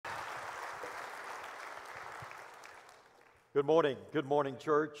Good morning. Good morning,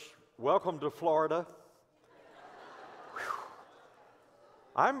 church. Welcome to Florida.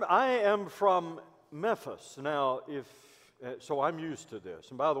 I am from Memphis. Now, so I'm used to this.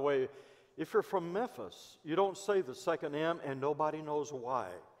 And by the way, if you're from Memphis, you don't say the second M, and nobody knows why.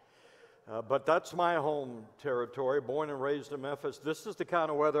 But that's my home territory, born and raised in Memphis. This is the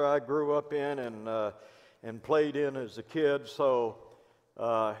kind of weather I grew up in and played in as a kid. So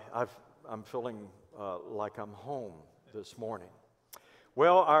I'm feeling like I'm home this morning.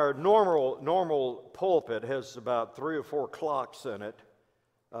 Well, our normal pulpit has about 3 or 4 clocks in it.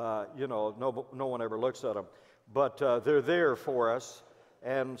 No one ever looks at them, but they're there for us.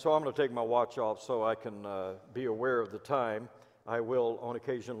 And so I'm going to take my watch off so I can be aware of the time. I will, on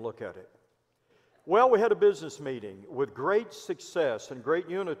occasion, look at it. Well, we had a business meeting with great success and great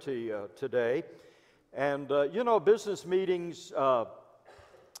unity today. And, business meetings,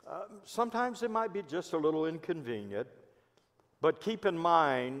 sometimes they might be just a little inconvenient. But keep in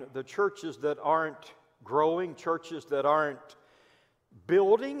mind, the churches that aren't growing, churches that aren't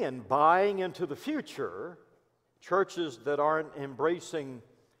building and buying into the future, churches that aren't embracing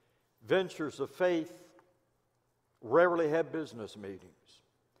ventures of faith, rarely have business meetings.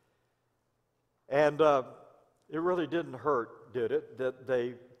 And it really didn't hurt, did it, that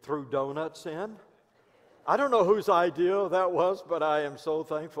they threw donuts in? I don't know whose idea that was, but I am so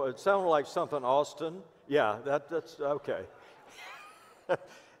thankful. It sounded like something Austin. Yeah, that's okay.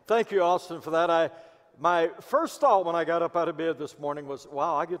 Thank you, Austin, for that. My first thought when I got up out of bed this morning was,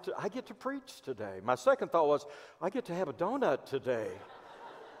 wow, I get to preach today. My second thought was, I get to have a donut today.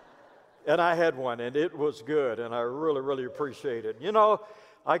 And I had one, and it was good, and I really, really appreciate it. You know,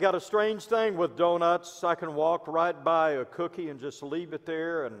 I got a strange thing with donuts. I can walk right by a cookie and just leave it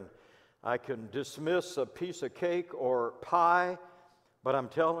there, and I can dismiss a piece of cake or pie, but I'm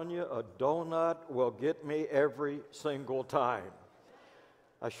telling you, a donut will get me every single time.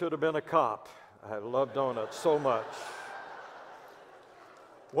 I should have been a cop. I love donuts so much.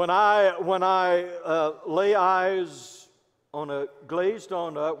 When I lay eyes on a glazed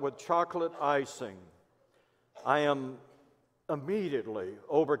donut with chocolate icing, I am immediately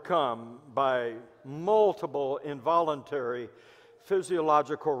overcome by multiple involuntary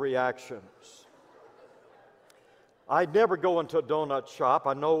physiological reactions. I'd never go into a donut shop.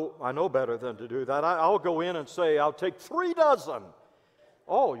 I know better than to do that. I'll go in and say, I'll take 3 dozen.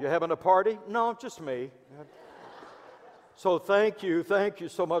 Oh, you having a party? No, just me. So thank you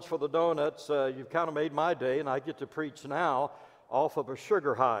so much for the donuts. You've kind of made my day, and I get to preach now off of a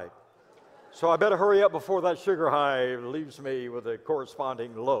sugar high. So I better hurry up before that sugar high leaves me with a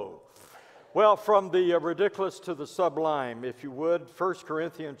corresponding low. Well, from the ridiculous to the sublime, if you would, 1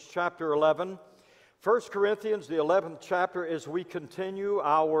 Corinthians chapter 11. 1 Corinthians, the 11th chapter, as we continue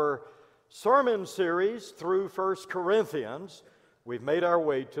our sermon series through 1 Corinthians. We've made our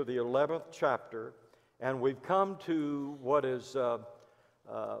way to the 11th chapter, and we've come to what is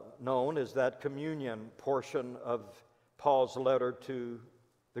known as that communion portion of Paul's letter to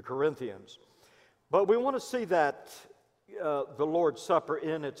the Corinthians. But we want to see that the Lord's Supper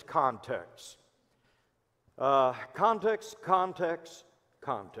in its context. Context.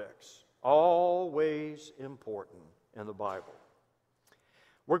 Always important in the Bible.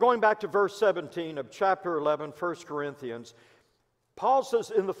 We're going back to verse 17 of chapter 11, 1 Corinthians. Paul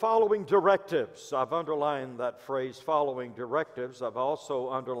says in the following directives, I've underlined that phrase, following directives. I've also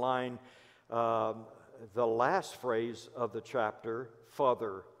underlined the last phrase of the chapter,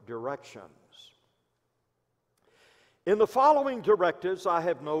 further directions. In the following directives, I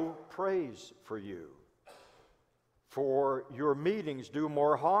have no praise for you, for your meetings do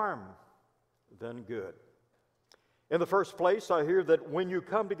more harm than good. In the first place, I hear that when you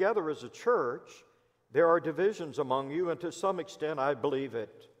come together as a church, there are divisions among you, and to some extent, I believe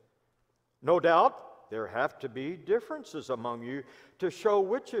it. No doubt, there have to be differences among you to show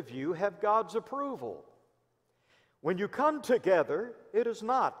which of you have God's approval. When you come together, it is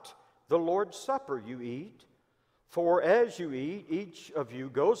not the Lord's Supper you eat, for as you eat, each of you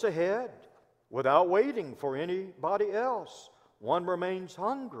goes ahead without waiting for anybody else. One remains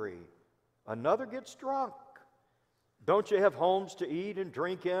hungry, another gets drunk. Don't you have homes to eat and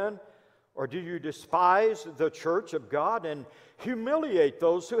drink in? Or do you despise the church of God and humiliate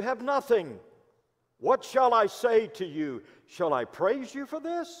those who have nothing? What shall I say to you? Shall I praise you for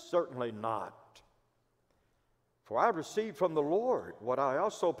this? Certainly not. For I received from the Lord what I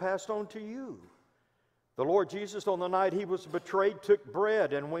also passed on to you. The Lord Jesus, on the night he was betrayed, took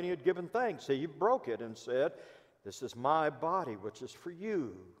bread, and when he had given thanks, he broke it and said, "This is my body, which is for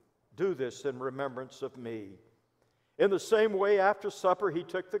you. Do this in remembrance of me." In the same way, after supper, he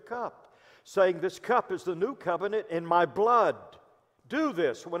took the cup. saying, "This cup is the new covenant in my blood. Do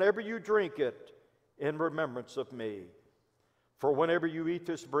this whenever you drink it in remembrance of me. For whenever you eat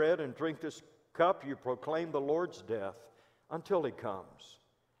this bread and drink this cup, you proclaim the Lord's death until he comes.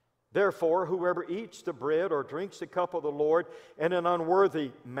 Therefore, whoever eats the bread or drinks the cup of the Lord in an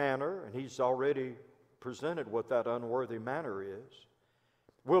unworthy manner," and he's already presented what that unworthy manner is,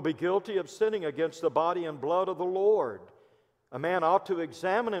 "will be guilty of sinning against the body and blood of the Lord. A man ought to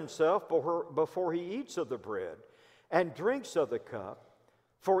examine himself before he eats of the bread and drinks of the cup.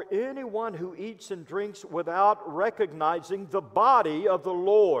 For anyone who eats and drinks without recognizing the body of the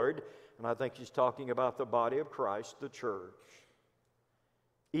Lord," and I think he's talking about the body of Christ, the church,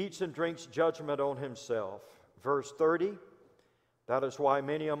 "eats and drinks judgment on himself." Verse 30, "That is why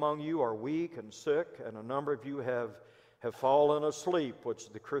many among you are weak and sick, and a number of you have fallen asleep," which is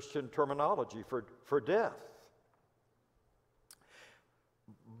the Christian terminology for death.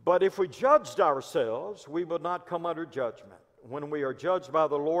 "But if we judged ourselves, we would not come under judgment. When we are judged by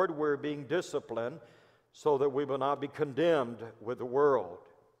the Lord, we're being disciplined so that we will not be condemned with the world.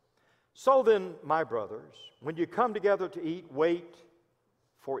 So then, my brothers, when you come together to eat, wait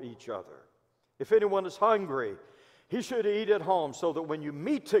for each other. If anyone is hungry, he should eat at home, so that when you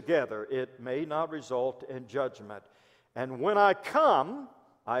meet together, it may not result in judgment. And when I come,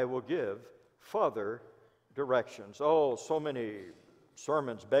 I will give further directions." Oh, so many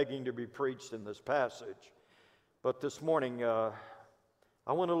sermons begging to be preached in this passage. But this morning, I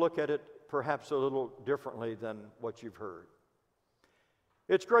want to look at it perhaps a little differently than what you've heard.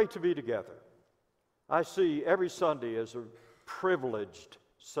 It's great to be together. I see every Sunday as a privileged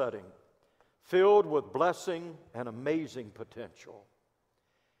setting, filled with blessing and amazing potential.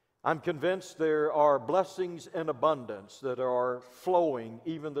 I'm convinced there are blessings in abundance that are flowing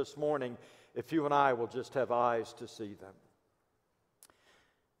even this morning if you and I will just have eyes to see them.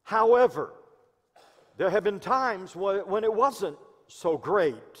 However, there have been times when it wasn't so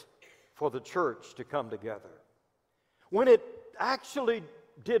great for the church to come together, when it actually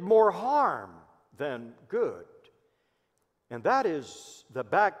did more harm than good. And that is the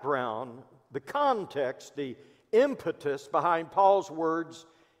background, the context, the impetus behind Paul's words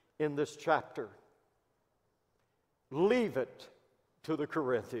in this chapter. Leave it to the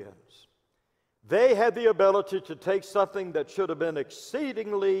Corinthians. They had the ability to take something that should have been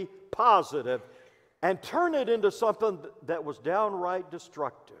exceedingly positive and turn it into something that was downright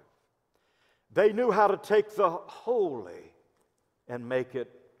destructive. They knew how to take the holy and make it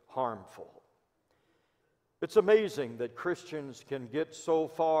harmful. It's amazing that Christians can get so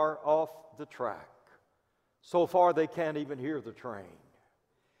far off the track, so far they can't even hear the train.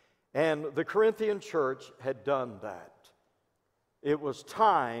 And the Corinthian church had done that. It was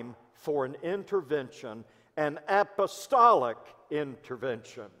time for an intervention, an apostolic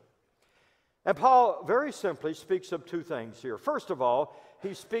intervention. And Paul very simply speaks of two things here. First of all,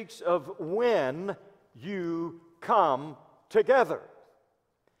 he speaks of when you come together.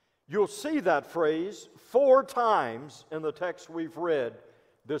 You'll see that phrase 4 times in the text we've read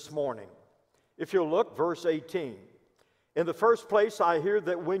this morning. If you'll look, verse 18. "In the first place, I hear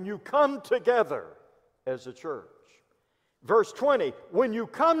that when you come together as a church." Verse 20, "When you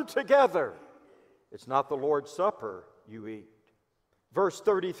come together, it's not the Lord's Supper you eat." Verse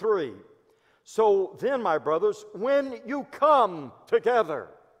 33, "So then, my brothers, when you come together."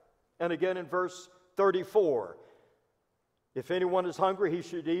 And again in verse 34, "If anyone is hungry, he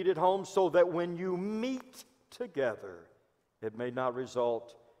should eat at home, so that when you meet together, it may not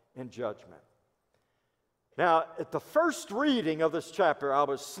result in judgment." Now, at the first reading of this chapter, I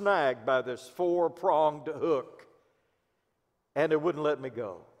was snagged by this 4-pronged hook, and it wouldn't let me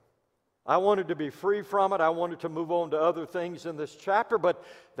go. I wanted to be free from it. I wanted to move on to other things in this chapter, but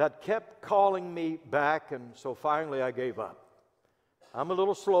that kept calling me back, and so finally I gave up. I'm a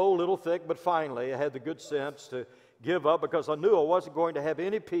little slow, a little thick, but finally I had the good sense to give up, because I knew I wasn't going to have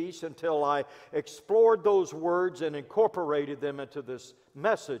any peace until I explored those words and incorporated them into this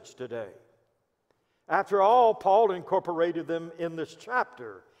message today. After all, Paul incorporated them in this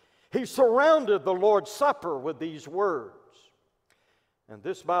chapter. He surrounded the Lord's Supper with these words. And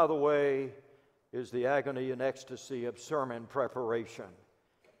this, by the way, is the agony and ecstasy of sermon preparation.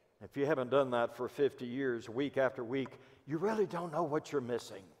 If you haven't done that for 50 years, week after week, you really don't know what you're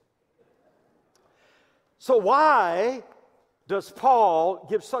missing. So why does Paul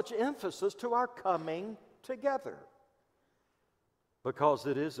give such emphasis to our coming together? Because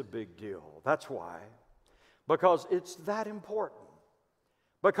it is a big deal. That's why. Because it's that important.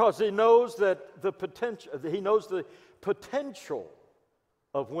 Because he knows that the potential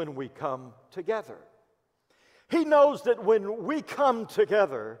of when we come together. He knows that when we come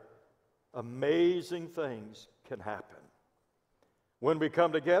together, amazing things can happen. When we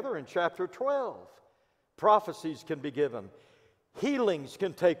come together in chapter 12, prophecies can be given, healings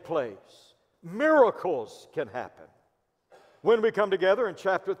can take place, miracles can happen. When we come together in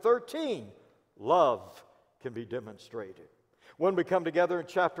chapter 13, love can be demonstrated. When we come together in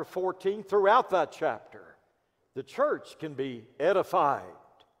chapter 14, throughout that chapter, the church can be edified.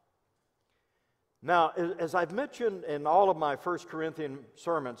 Now, as I've mentioned in all of my 1 Corinthians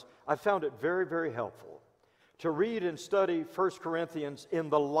sermons, I found it very, very helpful to read and study 1 Corinthians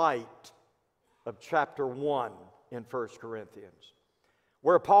in the light of chapter 1 in 1 Corinthians,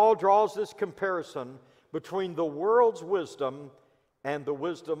 where Paul draws this comparison between the world's wisdom and the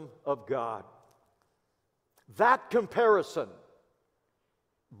wisdom of God. That comparison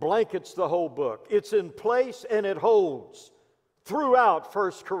blankets the whole book. It's in place and it holds throughout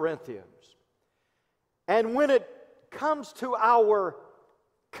 1 Corinthians. And when it comes to our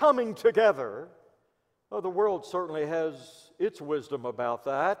coming together, well, the world certainly has its wisdom about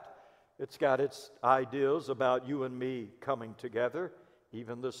that. It's got its ideas about you and me coming together,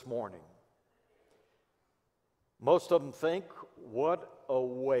 even this morning. Most of them think, what a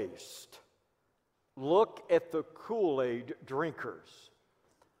waste. Look at the Kool-Aid drinkers.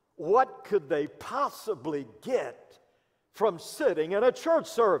 What could they possibly get from sitting in a church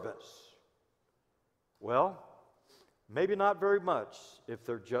service? Well, maybe not very much if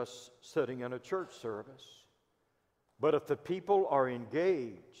they're just sitting in a church service. But if the people are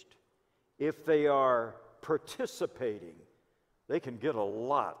engaged, if they are participating, they can get a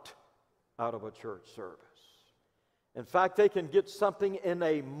lot out of a church service. In fact, they can get something in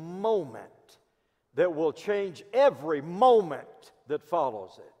a moment that will change every moment that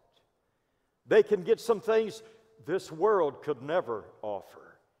follows it. They can get some things this world could never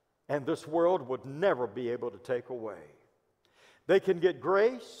offer, and this world would never be able to take away. They can get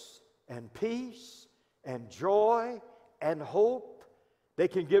grace and peace and joy and hope. They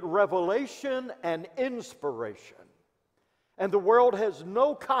can get revelation and inspiration. And the world has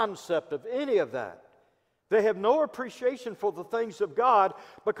no concept of any of that. They have no appreciation for the things of God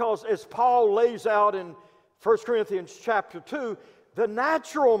because, as Paul lays out in 1 Corinthians chapter 2, the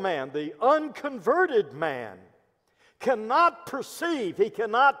natural man, the unconverted man, cannot perceive, he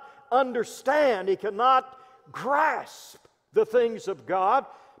cannot understand, he cannot grasp the things of God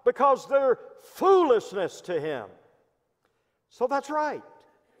because they're foolishness to him. So that's right.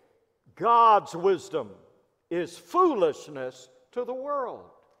 God's wisdom is foolishness to the world.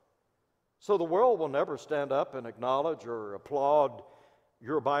 So the world will never stand up and acknowledge or applaud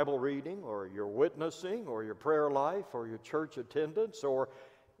your Bible reading or your witnessing or your prayer life or your church attendance or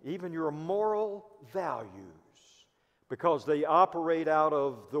even your moral values, because they operate out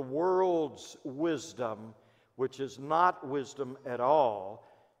of the world's wisdom, which is not wisdom at all,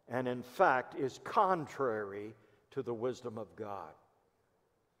 and in fact is contrary to the wisdom of God.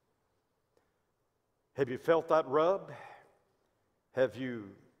 Have you felt that rub? Have you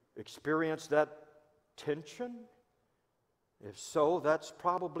experienced that tension? If so, that's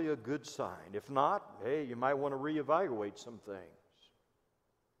probably a good sign. If not, hey, you might want to reevaluate some things.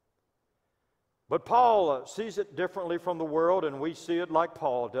 But Paul sees it differently from the world, and we see it like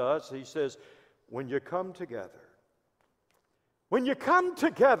Paul does. He says, when you come together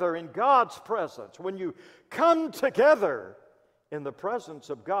in God's presence, when you come together in the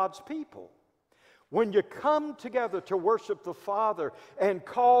presence of God's people, when you come together to worship the Father and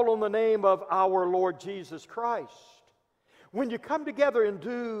call on the name of our Lord Jesus Christ, when you come together and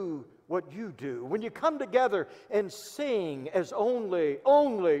do what you do, when you come together and sing as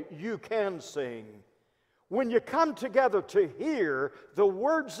only you can sing, when you come together to hear the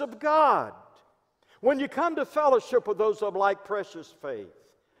words of God, when you come to fellowship with those of like precious faith,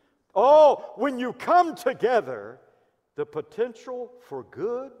 when you come together, the potential for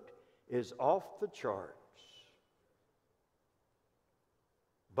good is off the charts.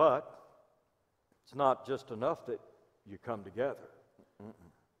 But it's not just enough that you come together.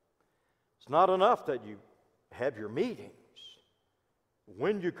 It's not enough that you have your meetings.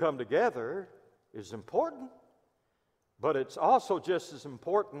 When you come together is important, but it's also just as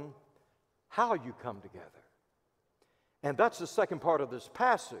important how you come together. And that's the second part of this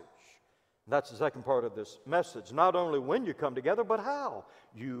passage. That's the second part of this message. Not only when you come together, but how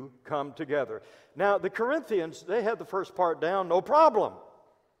you come together. Now, the Corinthians, they had the first part down, no problem.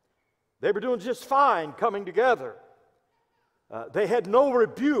 They were doing just fine coming together. They had no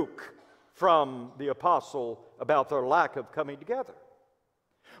rebuke from the apostle about their lack of coming together.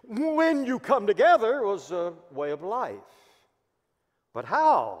 When you come together was a way of life. But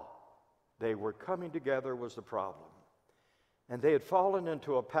how they were coming together was the problem. And they had fallen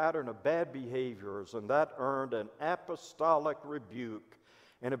into a pattern of bad behaviors, and that earned an apostolic rebuke.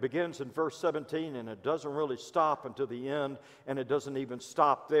 And it begins in verse 17, and it doesn't really stop until the end, and it doesn't even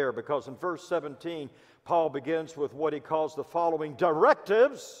stop there, because in verse 17, Paul begins with what he calls the following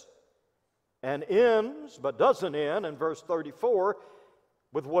directives, and ends, but doesn't end, in verse 34,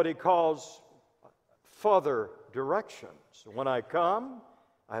 with what he calls further directions. When I come,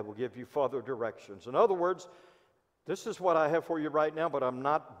 I will give you further directions. In other words, this is what I have for you right now, but I'm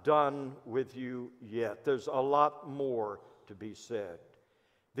not done with you yet. There's a lot more to be said.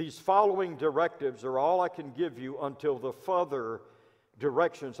 These following directives are all I can give you until the further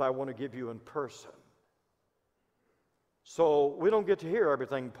directions I want to give you in person. So we don't get to hear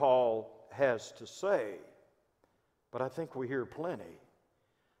everything Paul has to say, but I think we hear plenty.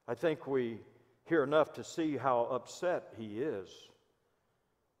 I think we hear enough to see how upset he is,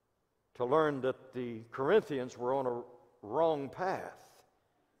 to learn that the Corinthians were on a wrong path.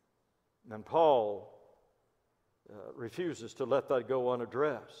 And Paul refuses to let that go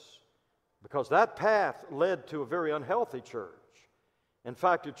unaddressed, because that path led to a very unhealthy church. In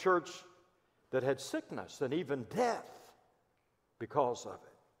fact, a church that had sickness and even death because of it.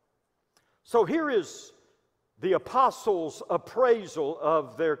 So here is the apostles' appraisal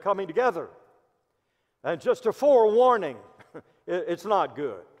of their coming together. And just a forewarning, it's not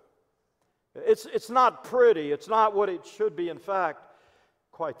good. It's not pretty. It's not what it should be. In fact,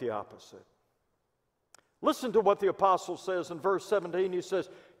 quite the opposite. Listen to what the apostle says in verse 17. He says,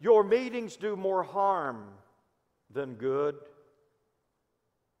 your meetings do more harm than good.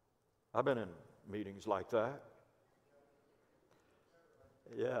 I've been in meetings like that.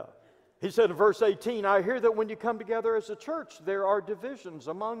 Yeah. He said in verse 18, I hear that when you come together as a church, there are divisions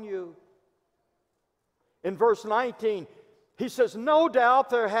among you. In verse 19, he says, no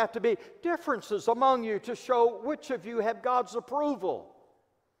doubt there have to be differences among you to show which of you have God's approval.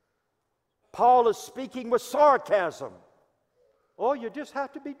 Paul is speaking with sarcasm. Oh, you just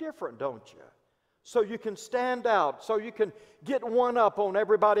have to be different, don't you? So you can stand out, so you can get one up on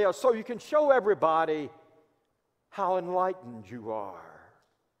everybody else, so you can show everybody how enlightened you are.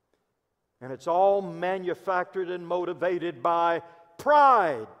 And it's all manufactured and motivated by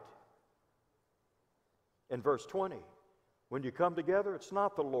pride. In verse 20, when you come together, it's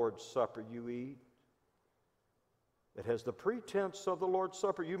not the Lord's Supper you eat. It has the pretense of the Lord's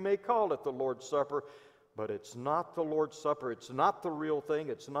Supper. You may call it the Lord's Supper, but it's not the Lord's Supper. It's not the real thing.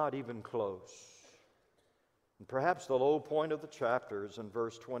 It's not even close. And perhaps the low point of the chapter is in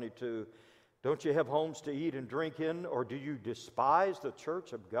verse 22. Don't you have homes to eat and drink in, or do you despise the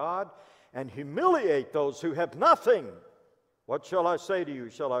church of God and humiliate those who have nothing? What shall I say to you?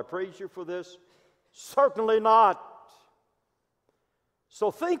 Shall I praise you for this? Certainly not.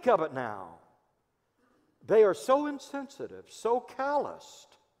 So think of it now. They are so insensitive, so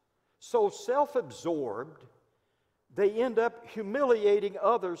calloused, so self-absorbed, they end up humiliating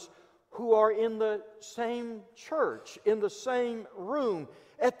others who are in the same church, in the same room,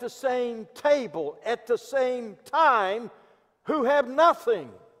 at the same table, at the same time, who have nothing.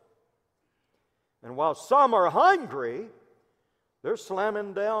 And while some are hungry, they're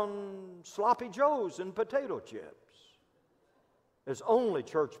slamming down sloppy joes and potato chips, as only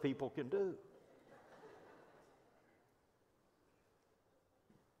church people can do.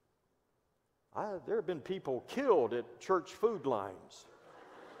 There have been people killed at church food lines,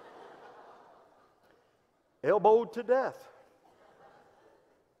 elbowed to death.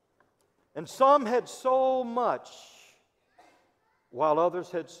 And some had so much, while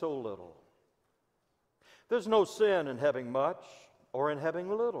others had so little. There's no sin in having much or in having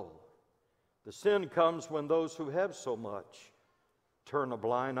little. The sin comes when those who have so much turn a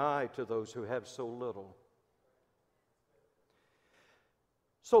blind eye to those who have so little.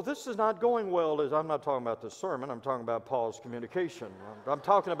 So this is not going well. I'm not talking about the sermon. I'm talking about Paul's communication. I'm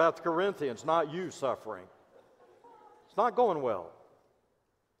talking about the Corinthians, not you suffering. It's not going well.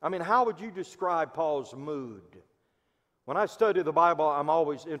 I mean, how would you describe Paul's mood? When I study the Bible, I'm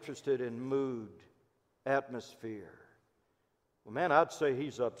always interested in mood, atmosphere. Well, man, I'd say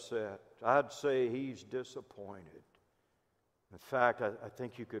he's upset. I'd say he's disappointed. In fact, I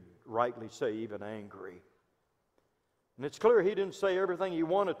think you could rightly say even angry. And it's clear he didn't say everything he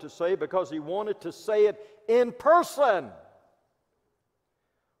wanted to say because he wanted to say it in person.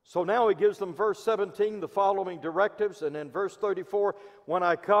 So now he gives them, verse 17, the following directives. And in verse 34, when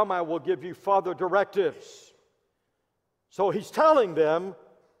I come, I will give you further directives. So he's telling them,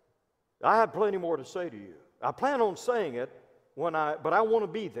 I have plenty more to say to you. I plan on saying it, but I want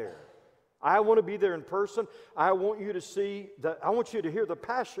to be there. I want to be there in person. I want you to see I want you to hear the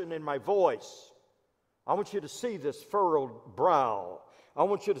passion in my voice. I want you to see this furrowed brow. I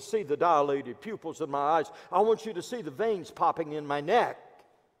want you to see the dilated pupils in my eyes. I want you to see the veins popping in my neck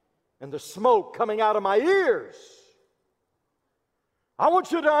and the smoke coming out of my ears. I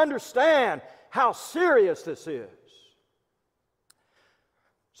want you to understand how serious this is.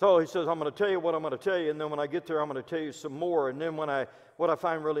 So he says, I'm going to tell you what I'm going to tell you, and then when I get there, I'm going to tell you some more. And then what I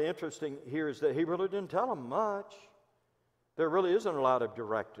find really interesting here is that he really didn't tell them much. There really isn't a lot of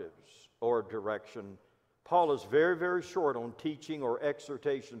directives or direction. Paul is very, very short on teaching or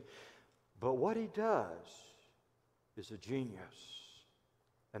exhortation. But what he does is a genius,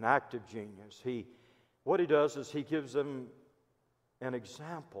 an active genius. What he does is he gives them an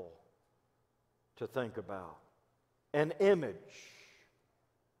example to think about, an image,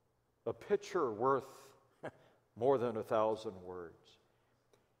 a picture worth more than 1,000 words.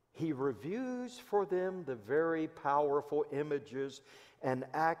 He reviews for them the very powerful images and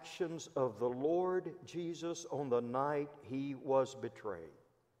actions of the Lord Jesus on the night he was betrayed.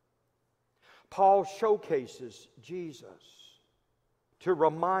 Paul showcases Jesus to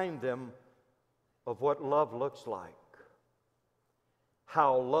remind them of what love looks like,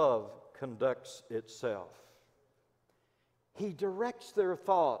 how love conducts itself. He directs their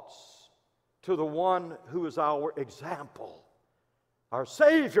thoughts to the one who is our example, our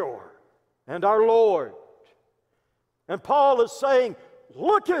Savior and our Lord. And Paul is saying,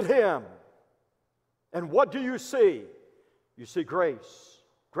 look at him. And what do you see? You see grace,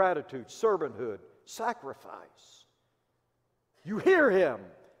 gratitude, servanthood, sacrifice. You hear him.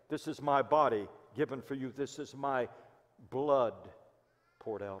 This is my body given for you. This is my blood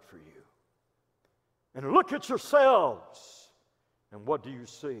poured out for you. And look at yourselves. And what do you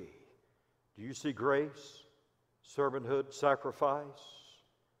see? Do you see grace, servanthood, sacrifice,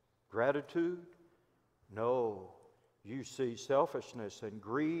 gratitude? No. You see selfishness and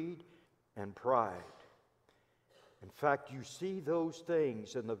greed and pride. In fact, you see those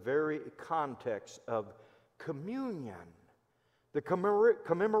things in the very context of communion, the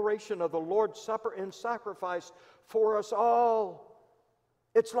commemoration of the Lord's Supper and sacrifice for us all.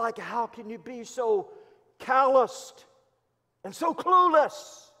 It's like, how can you be so calloused and so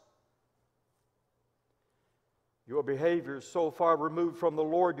clueless? Your behavior is so far removed from the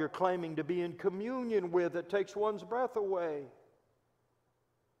Lord you're claiming to be in communion with, it takes one's breath away.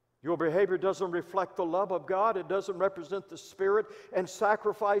 Your behavior doesn't reflect the love of God. It doesn't represent the spirit and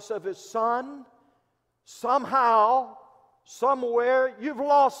sacrifice of His Son. Somehow, somewhere, you've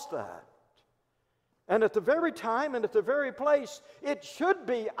lost that. And at the very time and at the very place, it should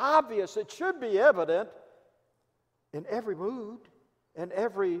be obvious, it should be evident in every mood and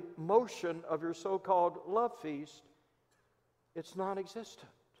every motion of your so-called love feast, it's non-existent.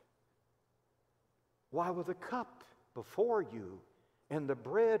 Why, with a cup before you and the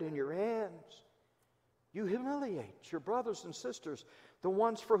bread in your hands, you humiliate your brothers and sisters, the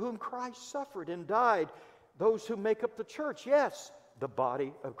ones for whom Christ suffered and died, those who make up the church, yes, the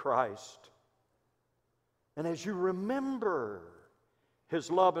body of Christ. And as you remember His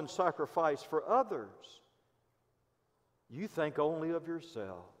love and sacrifice for others, you think only of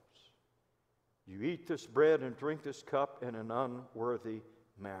yourselves. You eat this bread and drink this cup in an unworthy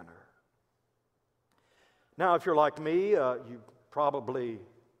manner. Now, if you're like me, you probably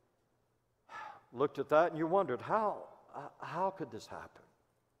looked at that and you wondered, how could this happen?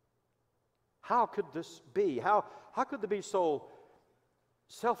 How could this be? How could they be so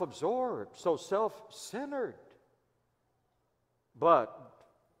self-absorbed, so self-centered? But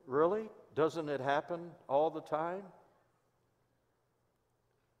really, doesn't it happen all the time?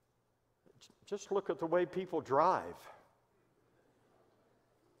 Just look at the way people drive.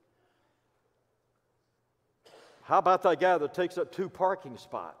 How about that guy that takes up 2 parking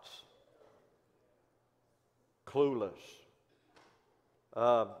spots? Clueless.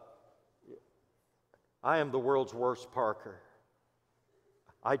 I am the world's worst parker.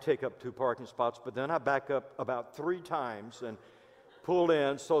 I take up 2 parking spots, but then I back up about 3 times and pull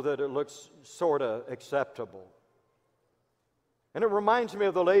in so that it looks sort of acceptable. And it reminds me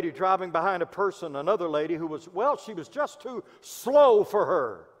of the lady driving behind another lady who was, she was just too slow for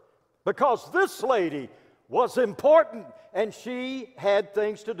her, because this lady was important and she had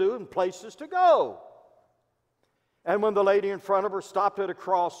things to do and places to go. And when the lady in front of her stopped at a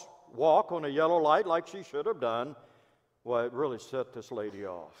crosswalk on a yellow light like she should have done, well, it really set this lady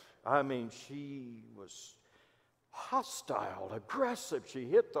off. I mean, she was hostile, aggressive. She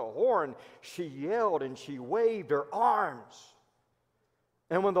hit the horn, she yelled, and she waved her arms.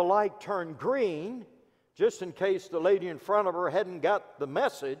 And when the light turned green, just in case the lady in front of her hadn't got the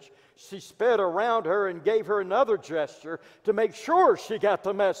message, she sped around her and gave her another gesture to make sure she got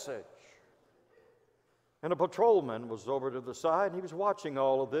the message. And a patrolman was over to the side, and he was watching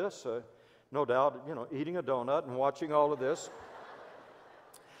all of this, no doubt, eating a donut and watching all of this.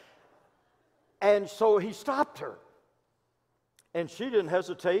 And so he stopped her. And she didn't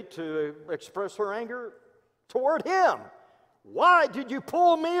hesitate to express her anger toward him. Why did you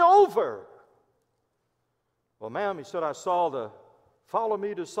pull me over? Well, ma'am, he said, I saw the "Follow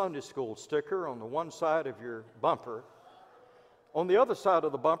Me to Sunday School" sticker on the one side of your bumper. On the other side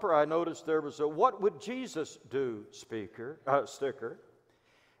of the bumper, I noticed there was a "What would Jesus do" sticker.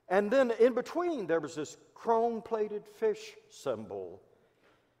 And then in between, there was this chrome-plated fish symbol.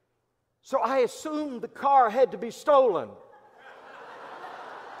 So I assumed the car had to be stolen.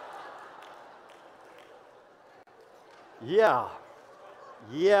 Yeah.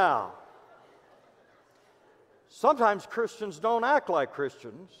 Sometimes Christians don't act like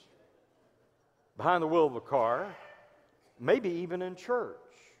Christians behind the wheel of a car, maybe even in church.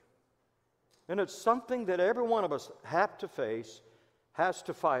 And it's something that every one of us have to face, has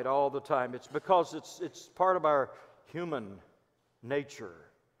to fight all the time. It's because it's part of our human nature.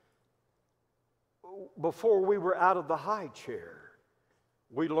 Before we were out of the high chair,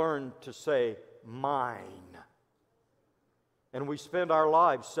 we learned to say, mine. And we spend our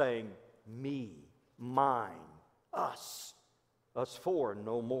lives saying, me, mine, us four,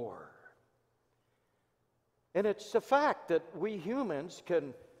 no more. And it's a fact that we humans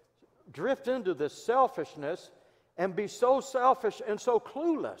can drift into this selfishness and be so selfish and so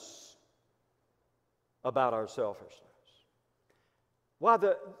clueless about our selfishness. Why,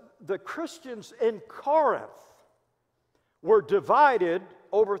 the Christians in Corinth were divided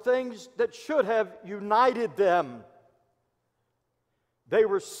over things that should have united them. They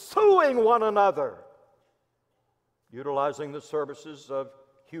were suing one another, utilizing the services of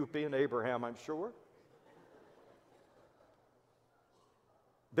Huppy and Abraham, I'm sure.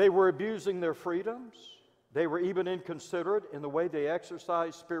 They were abusing their freedoms. They were even inconsiderate in the way they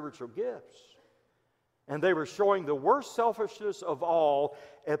exercised spiritual gifts. And they were showing the worst selfishness of all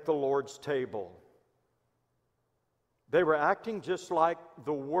at the Lord's table. They were acting just like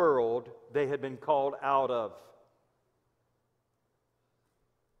the world they had been called out of.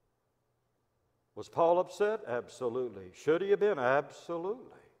 Was Paul upset? Absolutely. Should he have been? Absolutely.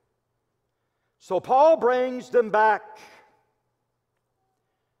 So Paul brings them back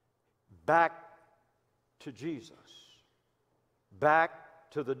to Jesus, back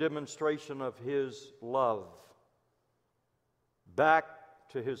to the demonstration of His love, back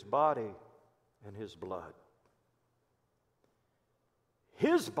to His body and His blood.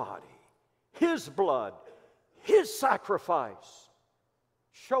 His body, His blood, His sacrifice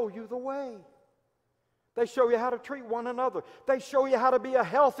show you the way. They show you how to treat one another. They show you how to be a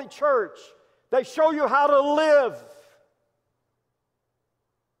healthy church. They show you how to live.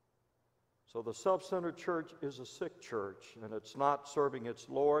 So the self-centered church is a sick church, and it's not serving its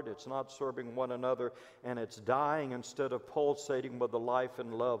Lord, it's not serving one another, and it's dying instead of pulsating with the life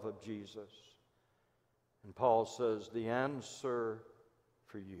and love of Jesus. And Paul says, the answer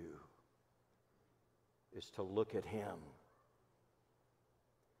for you is to look at Him.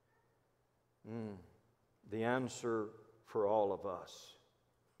 The answer for all of us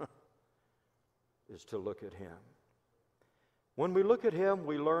is to look at Him. When we look at Him,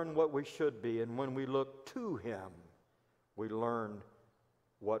 we learn what we should be, and when we look to Him, we learn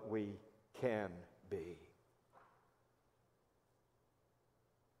what we can be.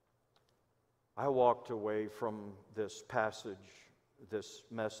 I walked away from this passage, this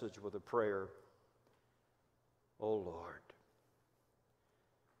message, with a prayer. Oh Lord,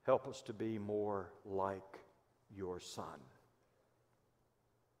 help us to be more like your Son.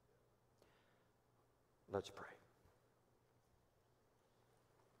 Let's pray.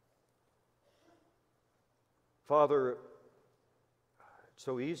 Father, it's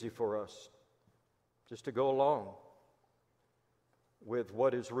so easy for us just to go along with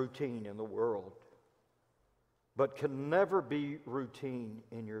what is routine in the world, but can never be routine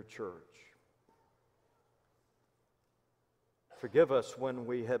in your church. Forgive us when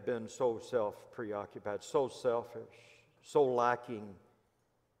we have been so self-preoccupied, so selfish, so lacking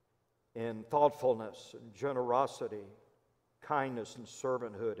in thoughtfulness and generosity, kindness and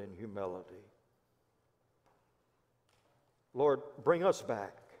servanthood and humility. Lord, bring us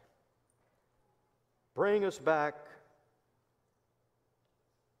back. Bring us back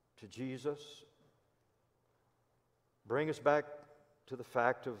to Jesus. Bring us back to the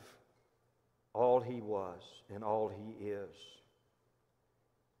fact of all He was and all He is.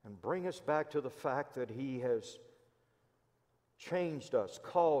 And bring us back to the fact that He has changed us,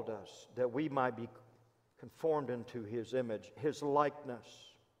 called us, that we might be conformed into His image, His likeness.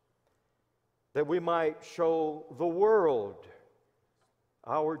 that we might show the world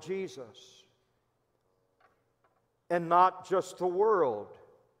our Jesus. And not just the world,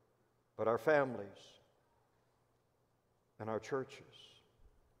 but our families and our churches.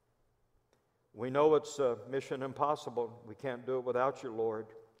 We know it's a mission impossible. We can't do it without you, Lord.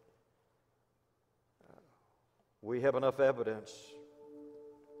 We have enough evidence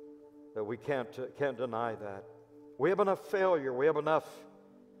that we can't deny that. We have enough failure. We have enough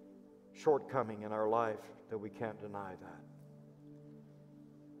shortcoming in our life that we can't deny that.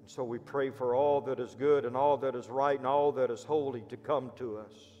 And so we pray for all that is good and all that is right and all that is holy to come to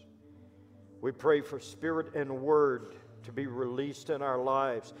us. We pray for Spirit and Word to be released in our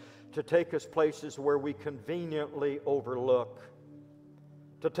lives, to take us places where we conveniently overlook,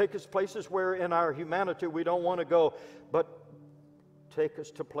 to take us places where in our humanity we don't want to go, but take us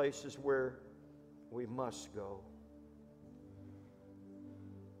to places where we must go,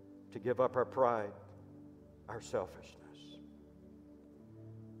 to give up our pride, our selfishness,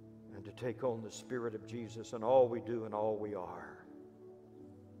 and to take on the Spirit of Jesus in all we do and all we are.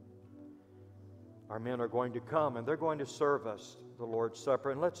 Our men are going to come and they're going to serve us the Lord's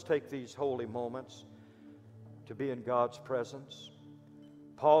Supper. And let's take these holy moments to be in God's presence.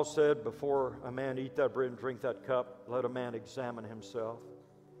 Paul said, before a man eat that bread and drink that cup, let a man examine himself.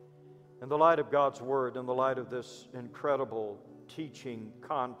 In the light of God's Word, in the light of this incredible teaching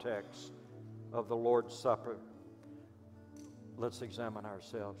context of the Lord's Supper, let's examine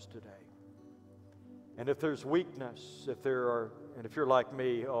ourselves today. And if there's weakness, if you're like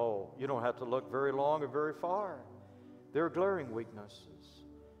me, you don't have to look very long or very far. There are glaring weaknesses.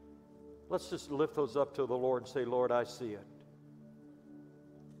 Let's just lift those up to the Lord and say, Lord, I see it.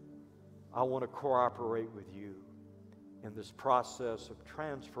 I want to cooperate with you in this process of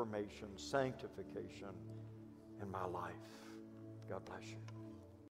transformation, sanctification in my life. God bless you.